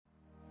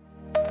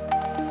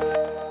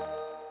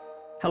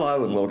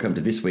Hello and welcome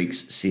to this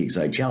week's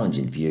CXO Challenge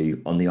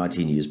interview on the IT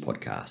News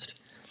podcast.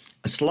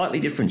 A slightly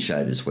different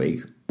show this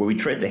week where we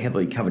tread the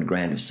heavily covered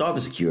ground of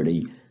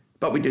cybersecurity,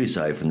 but we do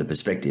so from the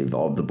perspective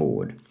of the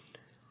board.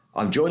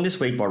 I'm joined this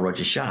week by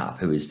Roger Sharp,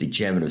 who is the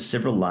chairman of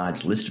several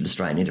large listed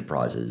Australian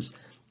enterprises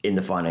in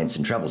the finance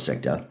and travel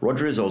sector.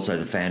 Roger is also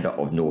the founder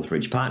of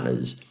Northridge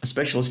Partners, a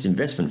specialist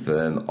investment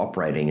firm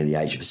operating in the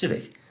Asia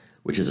Pacific,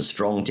 which has a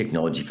strong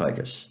technology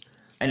focus.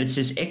 And it's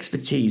this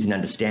expertise and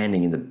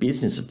understanding in the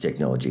business of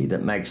technology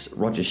that makes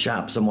Roger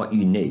Sharp somewhat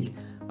unique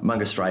among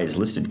Australia's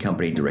listed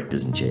company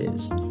directors and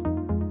chairs.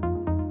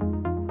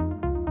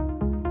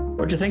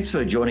 Roger, thanks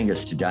for joining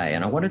us today.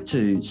 And I wanted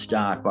to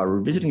start by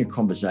revisiting a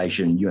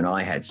conversation you and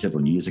I had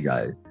several years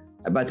ago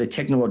about the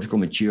technological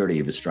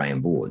maturity of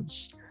Australian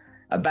boards.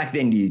 Back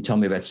then, you told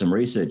me about some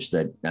research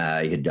that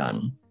you had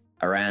done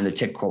around the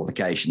tech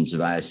qualifications of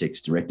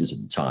ASX directors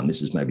at the time.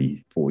 This was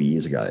maybe 4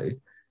 years ago.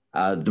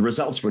 The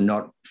results were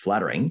not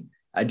flattering.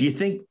 Do you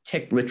think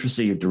tech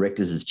literacy of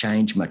directors has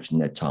changed much in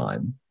that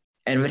time?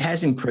 And if it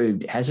has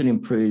improved, has it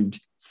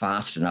improved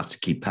fast enough to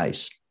keep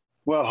pace?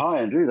 Well, hi,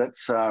 Andrew.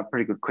 That's a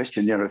pretty good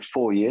question.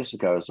 4 years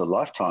ago is a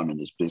lifetime in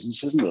this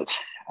business, isn't it?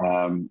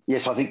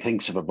 Yes, I think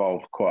things have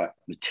evolved quite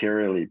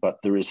materially, but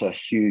there is a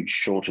huge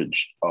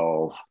shortage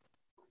of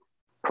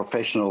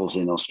professionals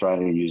in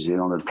Australia and New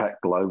Zealand, in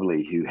fact,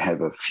 globally, who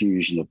have a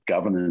fusion of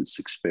governance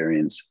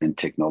experience and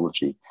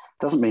technology.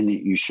 Doesn't mean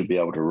that you should be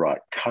able to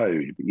write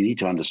code, but you need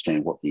to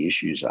understand what the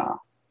issues are.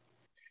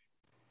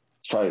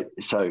 So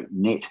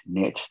net,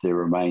 there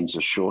remains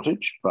a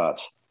shortage, but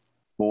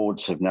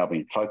boards have now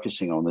been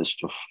focusing on this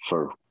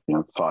for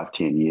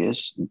 5-10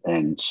 years,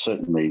 and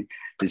certainly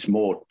there's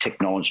more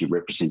technology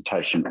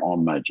representation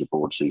on major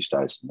boards these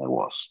days than there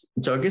was.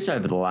 So I guess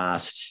over the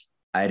last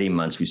 18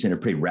 months, we've seen a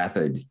pretty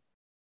rapid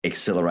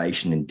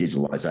acceleration in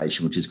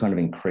digitalisation, which has kind of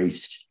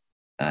increased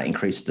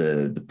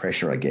the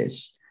pressure, I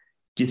guess.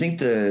 Do you think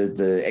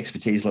the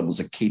expertise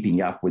levels are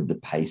keeping up with the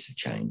pace of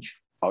change?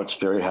 Oh, it's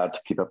very hard to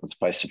keep up with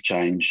the pace of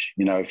change.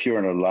 If you're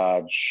in a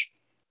large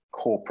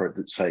corporate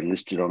that's, say,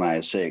 listed on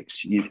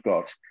ASX, you've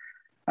got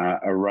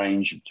a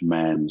range of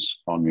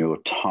demands on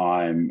your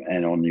time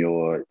and on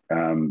your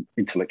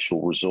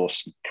intellectual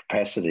resource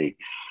capacity.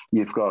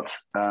 You've got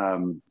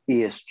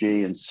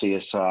ESG and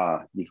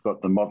CSR. You've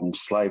got the Modern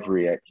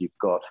Slavery Act. You've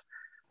got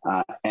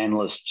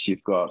analysts.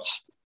 You've got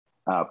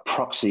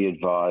proxy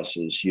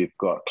advisors. You've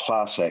got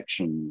class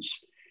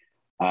actions,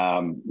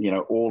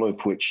 all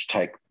of which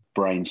take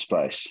brain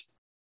space.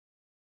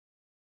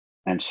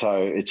 And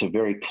so it's a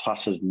very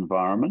cluttered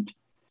environment.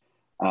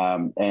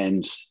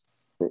 And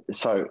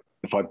so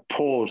if I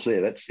pause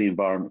there, that's the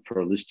environment for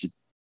a listed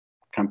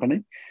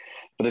company.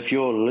 But if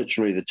you're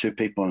literally the two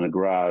people in the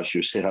garage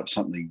who set up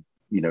something,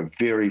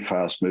 very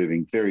fast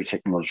moving, very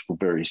technological,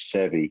 very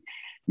savvy,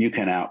 you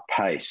can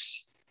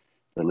outpace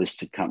the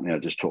listed company I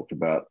just talked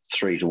about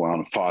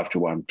 3-1,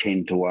 5-1,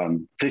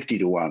 10-1,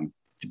 50-1,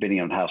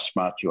 depending on how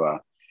smart you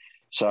are.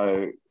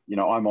 So,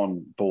 I'm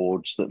on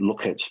boards that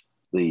look at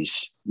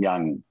these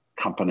young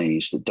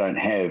companies that don't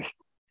have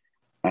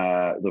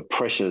the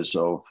pressures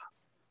of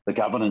the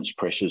governance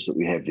pressures that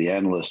we have, the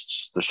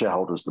analysts, the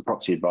shareholders, the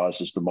proxy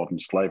advisors, the Modern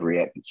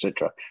Slavery Act,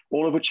 etc.,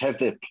 all of which have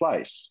their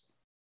place.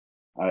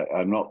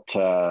 I'm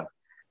not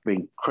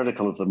being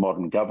critical of the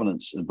modern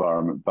governance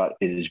environment, but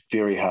it is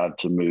very hard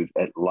to move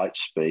at light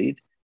speed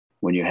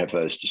when you have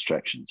those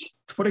distractions.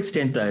 To what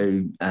extent,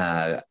 though,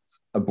 are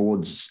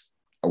boards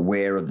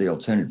aware of the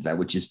alternative to that,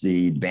 which is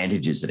the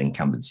advantages that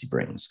incumbency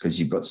brings? Because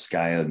you've got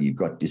scale, you've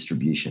got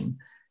distribution.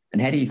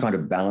 And how do you kind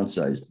of balance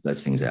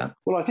those things out?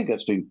 Well, I think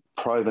that's been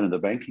proven in the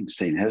banking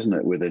scene, hasn't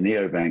it? Where the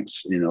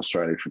neobanks in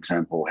Australia, for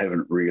example,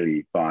 haven't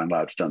really, by and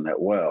large, done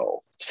that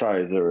well.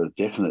 So there are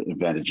definite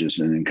advantages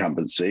in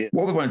incumbency.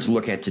 What we wanted to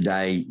look at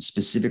today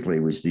specifically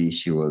was the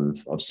issue of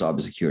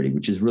cybersecurity,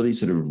 which has really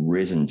sort of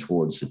risen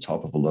towards the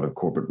top of a lot of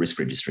corporate risk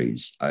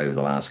registries over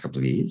the last couple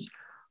of years.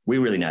 We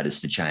really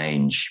noticed the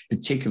change,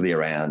 particularly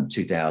around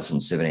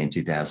 2017,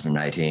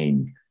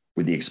 2018,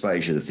 with the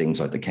exposure to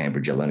things like the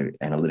Cambridge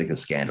Analytica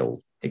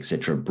scandal, et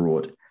cetera,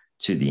 brought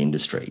to the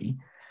industry.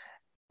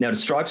 Now, it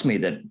strikes me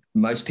that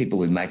most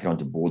people who make it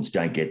onto boards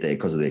don't get there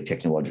because of their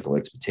technological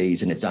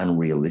expertise, and it's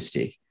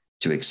unrealistic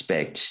to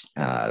expect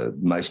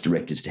most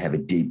directors to have a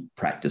deep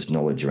practice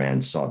knowledge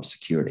around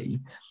cybersecurity.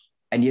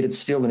 And yet it's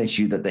still an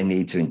issue that they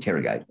need to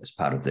interrogate as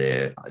part of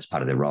their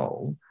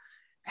role.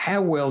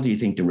 How well do you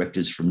think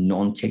directors from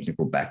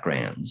non-technical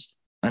backgrounds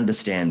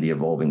understand the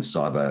evolving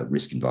cyber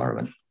risk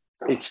environment?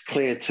 It's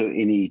clear to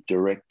any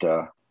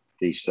director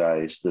these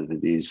days that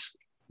it is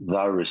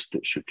the risk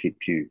that should keep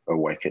you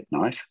awake at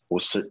night,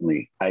 or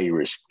certainly a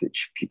risk that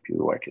should keep you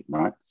awake at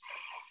night.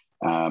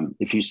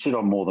 If you sit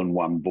on more than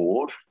one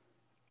board,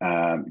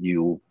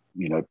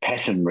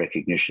 pattern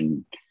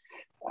recognition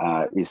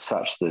is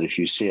such that if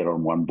you see it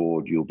on one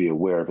board, you'll be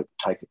aware of it,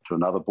 take it to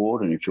another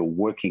board. And if you're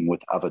working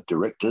with other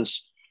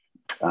directors,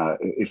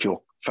 if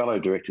your fellow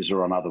directors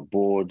are on other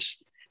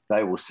boards,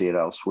 they will see it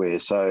elsewhere.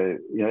 So,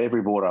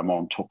 every board I'm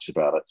on talks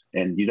about it.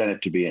 And you don't have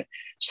to be a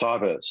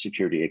cyber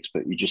security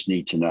expert. You just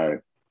need to know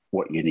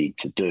what you need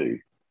to do.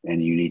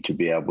 and you need to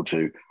be able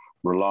to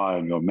rely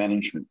on your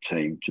management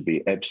team to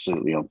be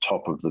absolutely on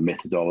top of the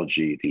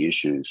methodology, the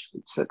issues,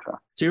 etc.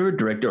 So you're a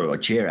director or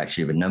chair,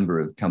 actually, of a number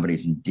of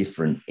companies in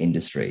different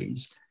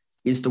industries.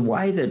 Is the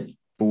way that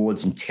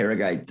boards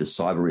interrogate the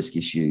cyber risk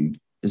issue,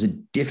 does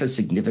it differ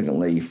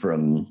significantly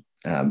from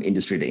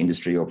industry to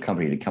industry or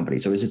company to company?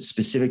 So is it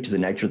specific to the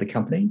nature of the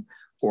company,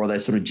 or are there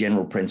sort of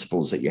general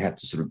principles that you have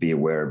to sort of be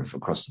aware of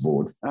across the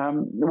board?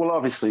 Well,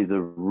 obviously,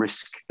 the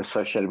risk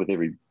associated with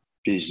every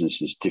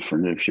business is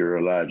different. If you're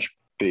a large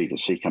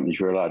B2C company, if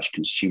you're a large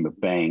consumer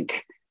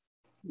bank,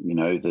 you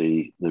know,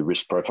 the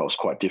risk profile is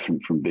quite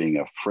different from being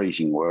a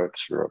freezing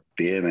works or a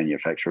beer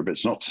manufacturer. But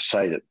it's not to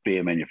say that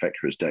beer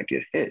manufacturers don't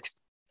get hit.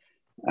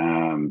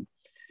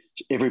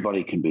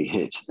 Everybody can be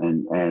hit,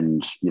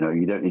 and you know,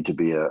 you don't need to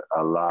be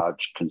a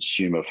large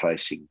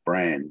consumer-facing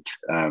brand.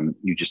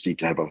 You just need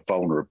to have a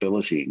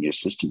vulnerability in your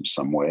system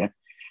somewhere,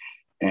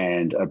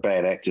 and a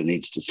bad actor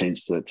needs to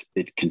sense that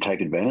it can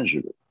take advantage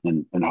of it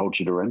and hold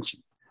you to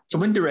ransom. So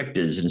when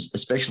directors, and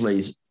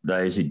especially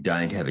those who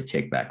don't have a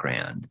tech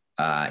background,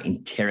 are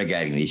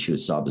interrogating the issue of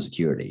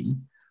cybersecurity,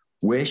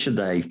 where should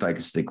they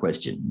focus their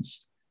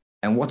questions?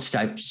 And what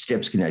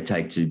steps can they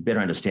take to better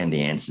understand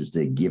the answers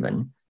they're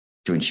given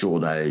to ensure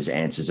those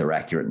answers are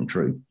accurate and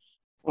true?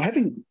 Well,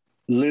 having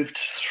lived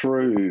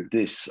through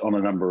this on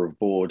a number of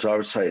boards, I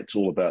would say it's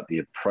all about the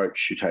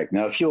approach you take.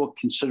 Now, if you're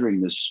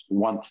considering this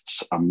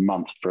once a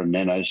month for a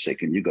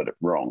nanosecond, you got it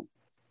wrong.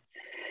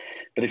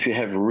 But if you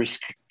have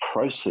risk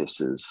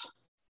processes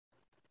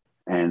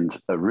and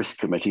a risk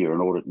committee or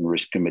an audit and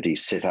risk committee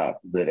set up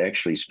that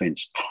actually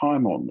spends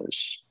time on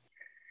this,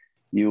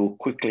 you'll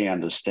quickly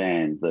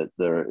understand that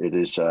it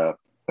is a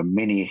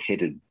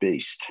many-headed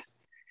beast.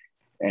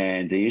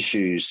 And the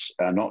issues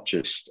are not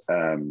just,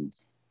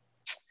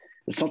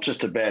 it's not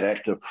just a bad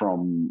actor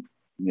from,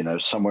 you know,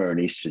 somewhere in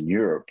Eastern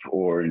Europe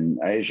or in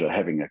Asia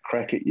having a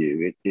crack at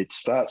you. It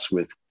starts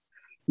with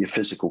your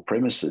physical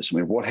premises. I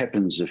mean, what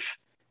happens if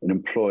an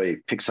employee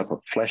picks up a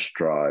flash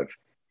drive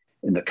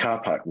in the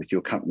car park with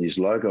your company's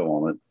logo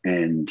on it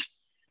and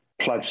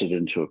plugs it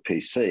into a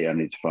PC? I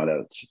need to find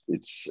out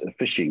it's a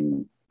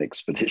phishing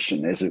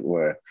expedition, as it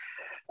were.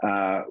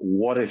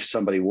 What if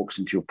somebody walks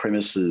into your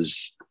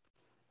premises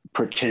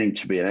pretending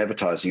to be an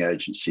advertising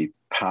agency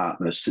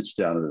partner, sits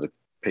down at a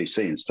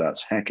PC and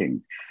starts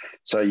hacking?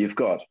 So you've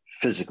got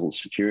physical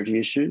security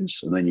issues,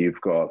 and then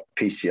you've got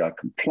PCI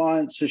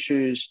compliance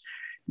issues.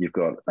 You've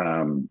got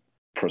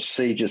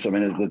procedures. I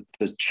mean,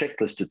 the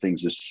checklist of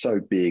things is so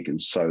big and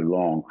so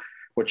long.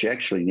 What you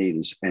actually need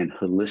is an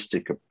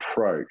holistic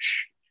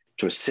approach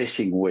to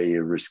assessing where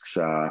your risks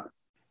are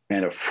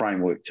and a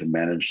framework to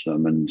manage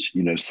them. And,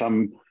 you know,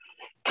 some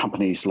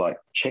companies like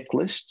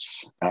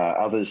checklists,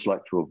 others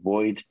like to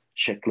avoid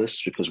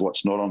checklists because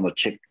what's not on the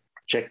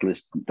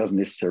checklist doesn't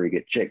necessarily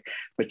get checked.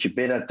 But you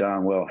better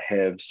darn well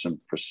have some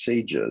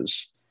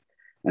procedures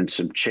and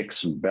some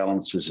checks and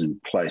balances in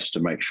place to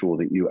make sure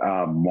that you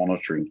are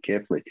monitoring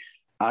carefully.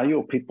 Are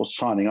your people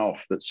signing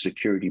off that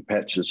security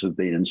patches have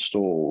been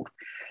installed?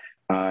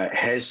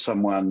 Has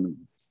someone,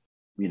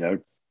 you know,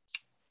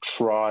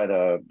 tried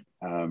to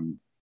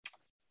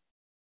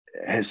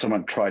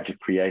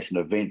create an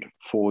event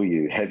for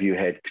you? Have you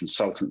had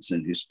consultants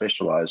in who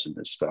specialize in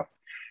this stuff?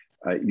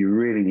 You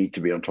really need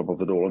to be on top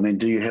of it all. And then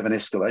do you have an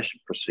escalation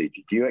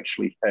procedure? Do you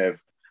actually have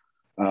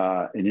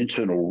an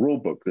internal rule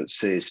book that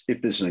says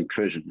if there's an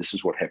incursion, this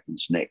is what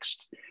happens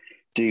next?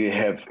 Do you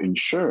have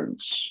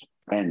insurance?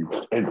 And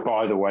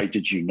by the way,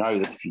 did you know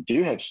that if you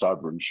do have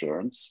cyber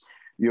insurance,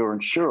 your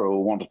insurer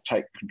will want to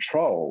take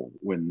control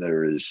when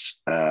there is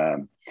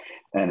an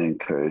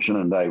incursion,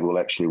 and they will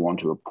actually want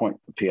to appoint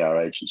the PR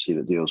agency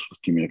that deals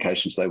with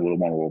communications. They will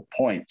want to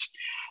appoint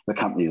the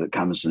company that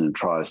comes in and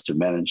tries to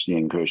manage the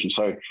incursion.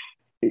 So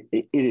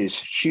it is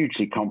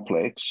hugely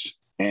complex.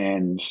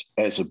 And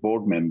as a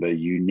board member,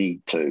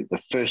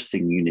 the first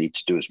thing you need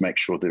to do is make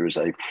sure there is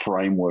a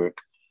framework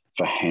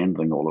for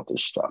handling all of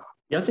this stuff.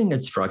 The other thing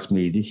that strikes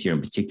me this year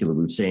in particular,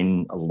 we've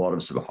seen a lot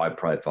of sort of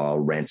high-profile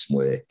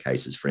ransomware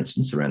cases, for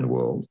instance, around the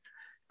world.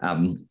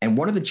 And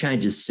one of the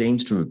changes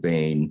seems to have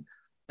been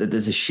that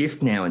there's a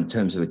shift now in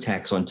terms of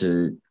attacks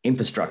onto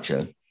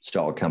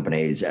infrastructure-style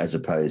companies as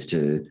opposed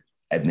to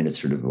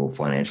administrative or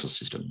financial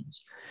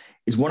systems.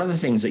 Is one of the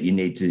things that you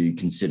need to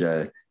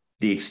consider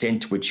the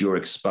extent to which you're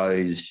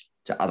exposed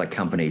to other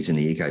companies in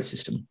the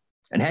ecosystem?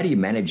 And how do you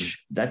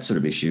manage that sort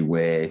of issue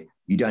where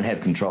you don't have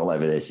control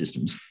over their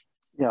systems?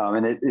 Yeah, I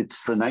mean,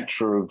 it's the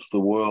nature of the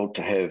world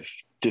to have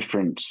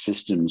different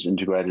systems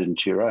integrated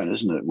into your own,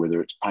 isn't it? Whether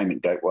it's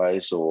payment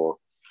gateways or,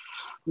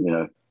 you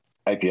know,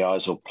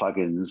 APIs or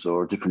plugins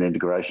or different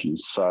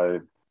integrations.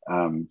 So,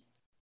 like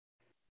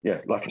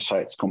I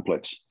say, it's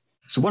complex.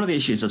 So one of the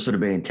issues I've sort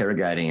of been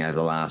interrogating over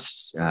the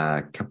last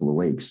couple of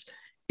weeks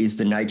is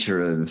the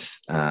nature of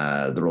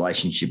the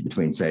relationship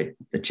between, say,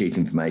 a chief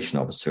information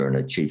officer and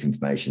a chief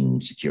information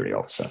security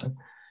officer.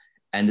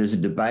 And there's a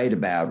debate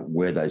about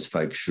where those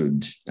folks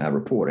should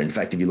report. In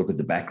fact, if you look at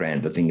the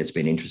background, the thing that's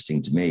been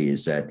interesting to me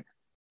is that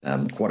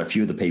quite a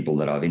few of the people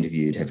that I've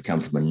interviewed have come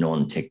from a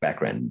non-tech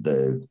background,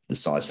 the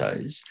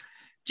CISOs.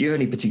 Do you have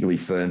any particularly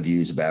firm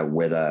views about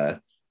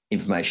whether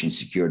information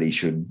security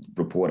should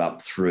report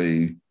up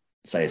through,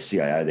 say, a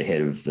CIO, the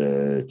head of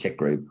the tech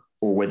group,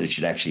 or whether it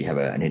should actually have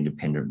an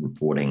independent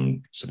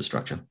reporting sort of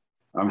structure?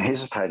 I'm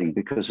hesitating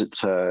because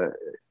it's,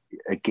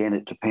 again,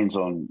 it depends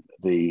on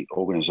the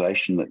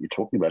organisation that you're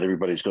talking about.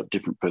 Everybody's got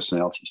different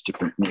personalities,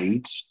 different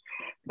needs.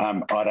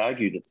 I'd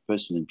argue that the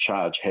person in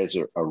charge has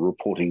a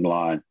reporting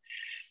line.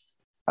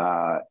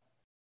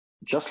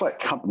 Just like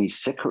company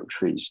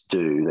secretaries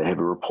do, they have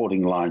a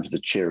reporting line to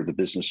the chair of the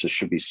business. There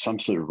should be some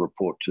sort of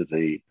report to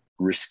the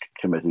risk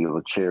committee or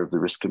the chair of the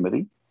risk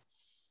committee.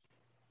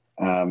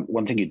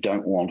 One thing you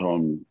don't want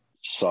on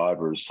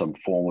cyber is some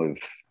form of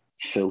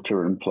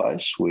filter in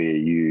place where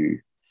you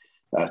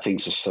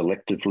things are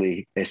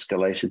selectively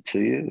escalated to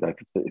you. Like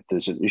if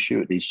there's an issue,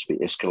 it needs to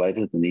be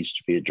escalated. There needs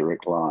to be a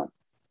direct line.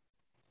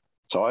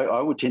 So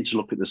I would tend to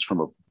look at this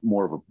from a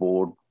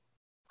board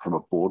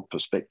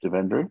perspective,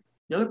 Andrew.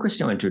 The other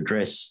question I wanted to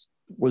address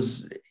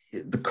was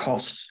the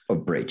cost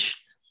of breach.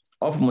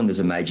 Often when there's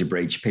a major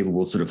breach, people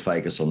will sort of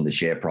focus on the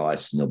share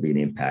price and there'll be an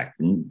impact.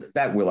 And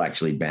that will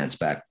actually bounce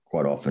back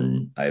quite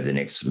often over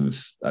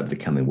the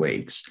coming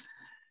weeks.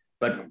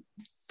 But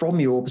from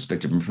your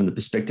perspective and from the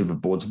perspective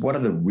of boards, what are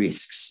the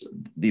risks,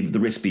 the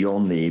risk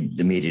beyond the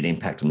immediate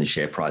impact on the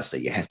share price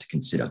that you have to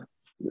consider?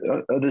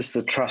 There's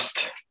the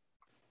trust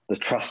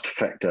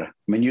factor. I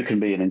mean, you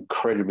can be an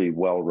incredibly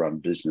well-run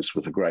business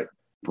with a great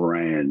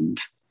brand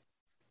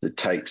that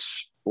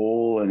takes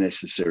all the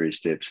necessary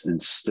steps and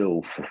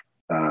still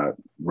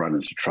run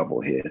into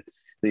trouble here.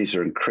 These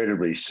are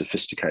incredibly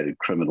sophisticated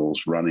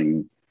criminals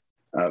running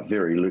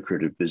very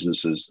lucrative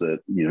businesses that,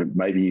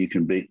 maybe you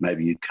can beat,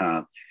 maybe you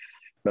can't.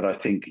 But I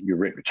think your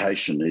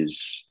reputation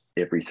is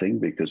everything,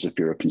 because if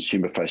you're a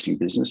consumer-facing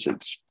business,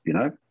 it's,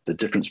 the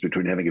difference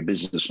between having a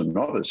business and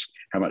not is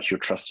how much you're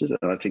trusted.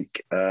 And I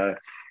think,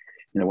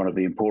 one of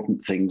the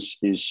important things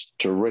is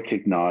to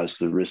recognize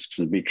the risks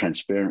and be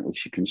transparent with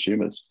your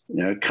consumers.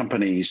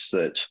 Companies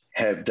that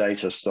have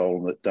data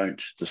stolen that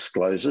don't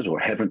disclose it or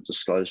haven't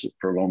disclosed it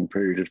for a long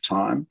period of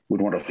time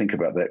would want to think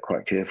about that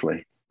quite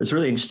carefully. It's a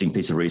really interesting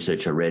piece of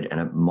research I read, and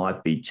it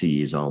might be 2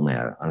 years old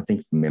now. I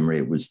think from memory,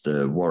 it was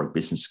the Warwick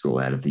Business School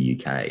out of the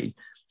UK.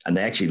 And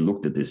they actually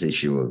looked at this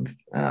issue of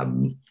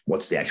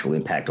what's the actual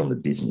impact on the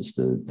business,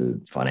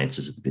 the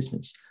finances of the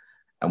business.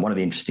 And one of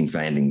the interesting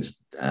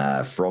findings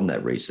from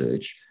that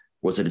research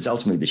was that it's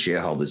ultimately the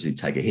shareholders who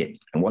take a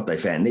hit. And what they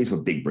found, these were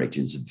big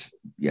breaches of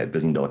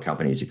billion-dollar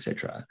companies, et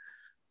cetera.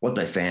 What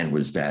they found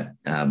was that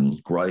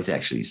growth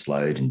actually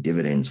slowed and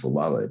dividends were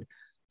lowered.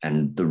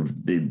 And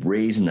the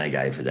reason they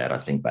gave for that, I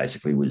think,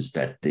 basically was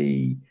that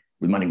the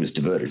money was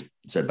diverted.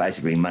 So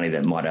basically money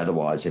that might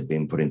otherwise have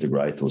been put into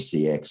growth or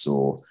CX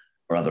or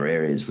other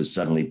areas was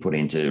suddenly put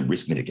into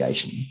risk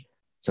mitigation.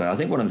 So I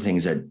think one of the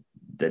things that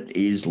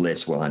is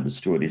less well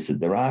understood is that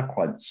there are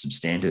quite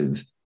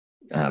substantive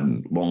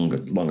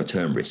longer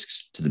term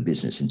risks to the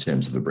business in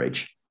terms of a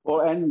breach.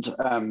 Well,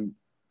 and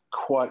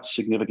quite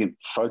significant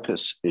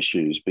focus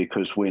issues,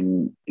 because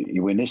when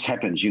this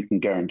happens, you can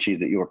guarantee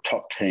that your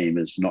top team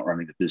is not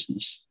running the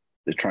business.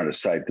 They're trying to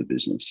save the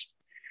business.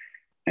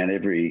 And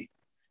every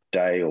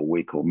day or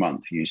week or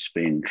month you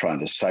spend trying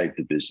to save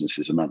the business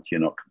is a month you're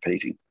not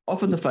competing.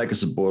 Often the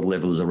focus at board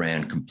level is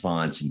around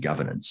compliance and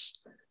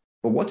governance.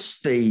 But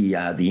what's the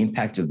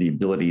impact of the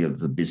ability of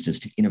the business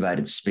to innovate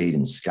at speed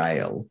and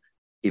scale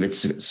if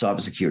its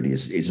cybersecurity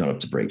is not up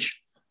to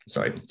breach?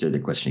 Sorry, do the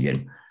question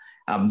again.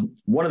 Often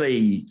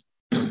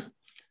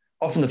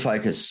the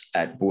focus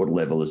at board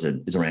level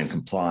is around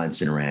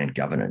compliance and around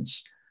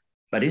governance.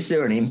 But is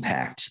there an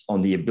impact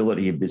on the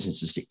ability of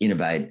businesses to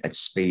innovate at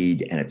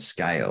speed and at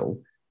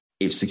scale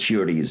if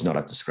security is not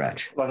up to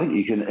scratch? Well, I think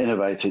you can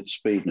innovate at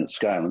speed and at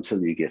scale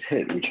until you get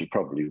hit, which you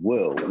probably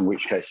will, in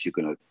which case you're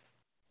going to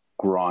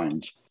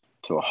grind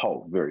to a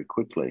halt very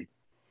quickly.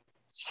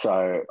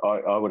 So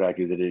I would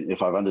argue that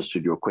if I've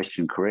understood your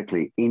question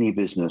correctly, any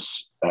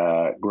business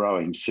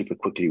growing super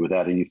quickly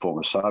without any form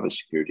of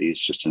cybersecurity is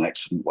just an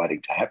accident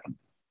waiting to happen.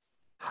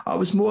 I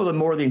was more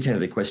of the intent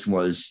of the question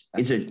was,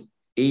 is it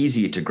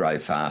easier to grow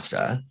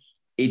faster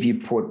if you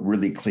put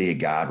really clear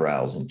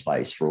guardrails in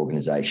place for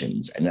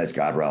organizations, and those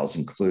guardrails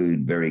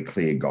include very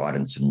clear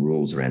guidance and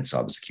rules around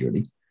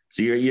cybersecurity?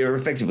 So you're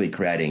effectively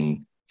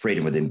creating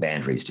freedom within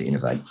boundaries to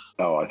innovate.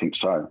 Oh, I think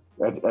so.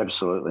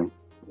 Absolutely.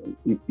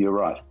 You're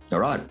right. All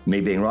right. Me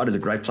being right is a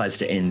great place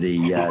to end the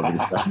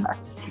discussion.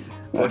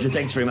 Roger,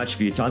 thanks very much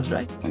for your time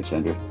today. Thanks,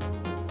 Andrew.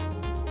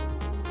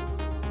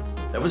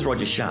 That was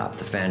Roger Sharp,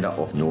 the founder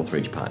of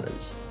Northridge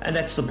Partners. And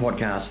that's the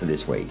podcast for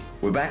this week.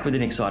 We're back with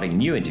an exciting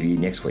new interview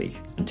next week.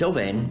 Until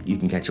then, you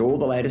can catch all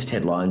the latest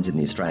headlines in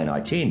the Australian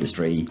IT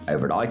industry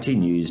over at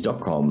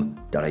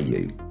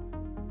itnews.com.au.